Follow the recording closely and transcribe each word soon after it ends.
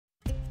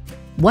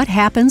What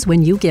happens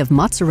when you give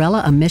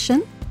mozzarella a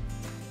mission?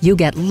 You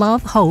get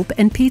love, hope,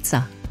 and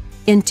pizza.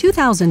 In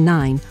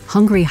 2009,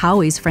 Hungry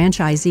Howie's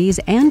franchisees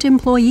and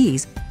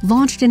employees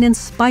launched an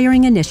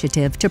inspiring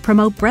initiative to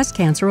promote Breast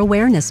Cancer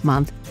Awareness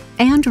Month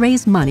and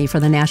raise money for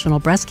the National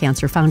Breast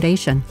Cancer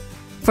Foundation.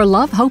 For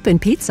Love, Hope, and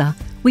Pizza,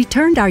 we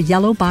turned our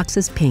yellow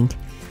boxes pink,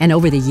 and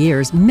over the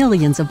years,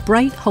 millions of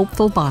bright,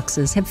 hopeful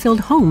boxes have filled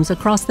homes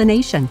across the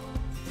nation.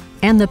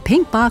 And the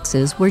pink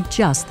boxes were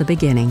just the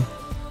beginning.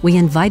 We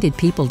invited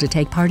people to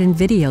take part in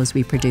videos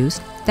we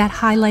produced that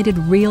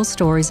highlighted real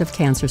stories of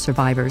cancer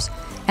survivors,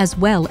 as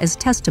well as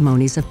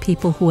testimonies of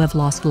people who have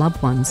lost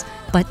loved ones,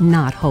 but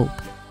not hope.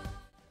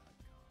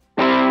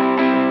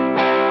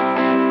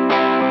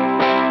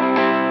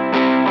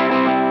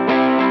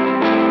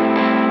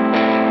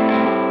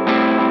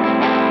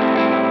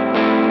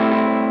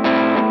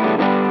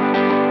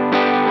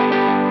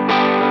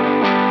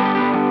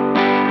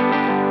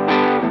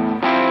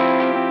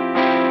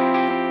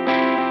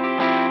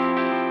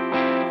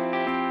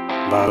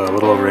 About a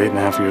little over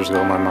 8.5 years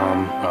ago, my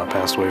mom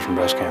passed away from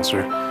breast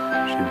cancer.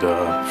 She'd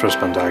first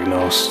been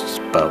diagnosed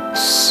about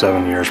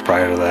 7 years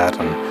prior to that,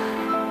 and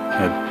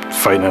had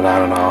fighting it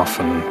on and off,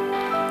 and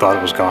thought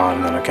it was gone,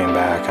 and then it came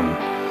back, and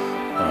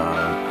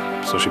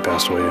so she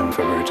passed away in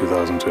February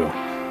 2002.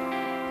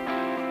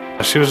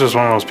 She was just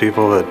one of those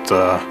people that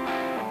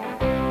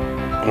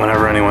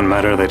whenever anyone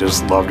met her, they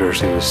just loved her.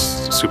 She was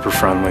super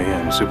friendly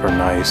and super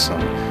nice,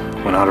 and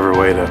went out of her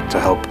way to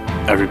help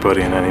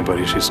everybody and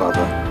anybody. She saw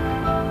the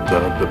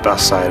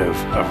best side of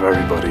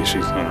everybody.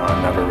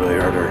 I never really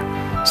heard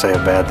her say a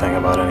bad thing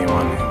about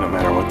anyone, no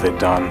matter what they'd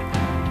done.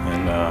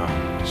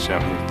 And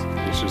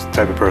she's just the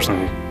type of person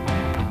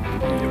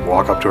you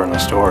walk up to her in the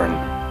store,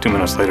 and 2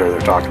 minutes later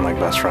they're talking like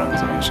best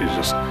friends. I mean, she's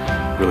just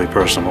really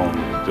personable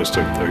and just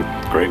a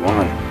great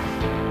woman.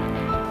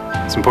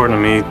 It's important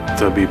to me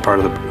to be part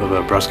of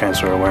the breast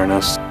cancer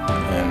awareness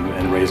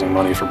and raising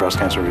money for breast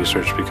cancer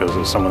research, because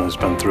as someone who's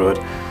been through it,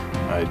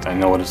 I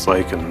know what it's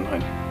like, and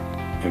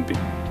it'd be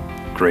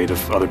great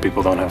if other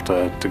people don't have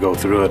to go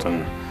through it.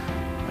 And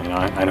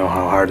I know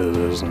how hard it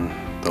is, and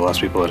the less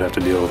people that have to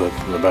deal with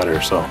it, the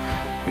better. So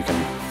we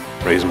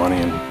can raise money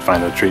and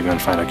find a treatment,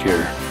 find a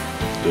cure.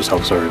 It just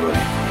helps everybody.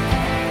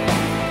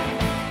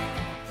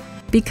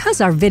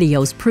 Because our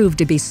videos proved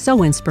to be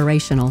so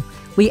inspirational,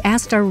 we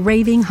asked our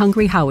raving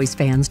Hungry Howie's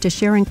fans to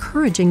share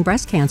encouraging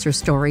breast cancer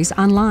stories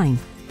online.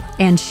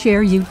 And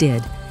share you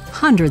did.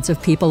 Hundreds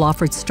of people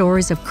offered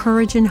stories of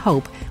courage and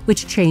hope,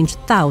 which changed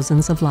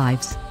thousands of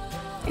lives.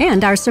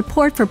 And our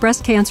support for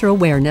breast cancer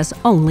awareness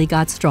only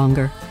got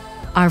stronger.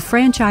 Our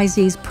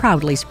franchisees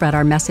proudly spread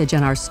our message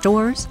in our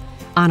stores,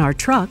 on our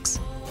trucks,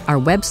 our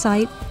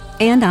website,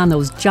 and on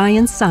those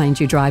giant signs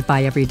you drive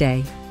by every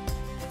day.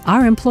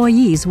 Our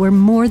employees were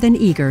more than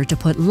eager to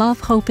put Love,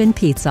 Hope, and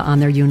Pizza on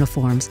their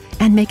uniforms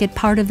and make it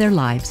part of their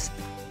lives.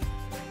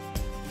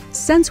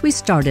 Since we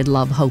started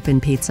Love, Hope,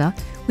 and Pizza,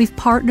 we've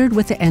partnered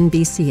with the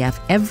NBCF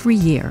every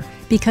year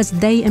because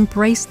they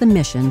embrace the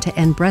mission to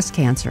end breast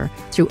cancer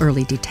through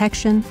early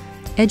detection,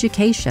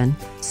 education,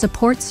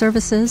 support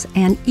services,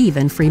 and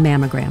even free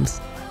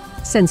mammograms.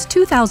 Since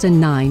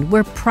 2009,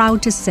 we're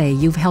proud to say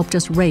you've helped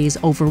us raise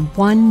over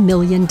 $1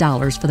 million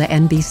for the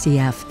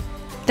NBCF.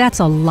 That's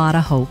a lot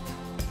of hope.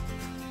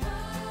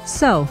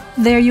 So,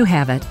 there you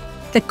have it,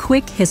 the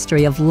quick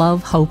history of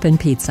Love, Hope, and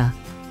Pizza.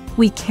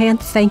 We can't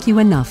thank you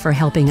enough for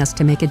helping us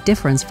to make a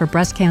difference for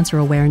breast cancer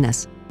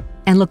awareness,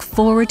 and look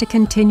forward to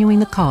continuing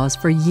the cause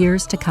for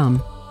years to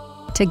come.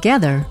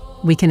 Together,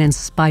 we can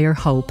inspire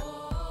hope,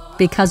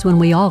 because when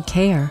we all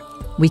care,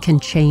 we can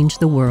change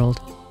the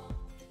world.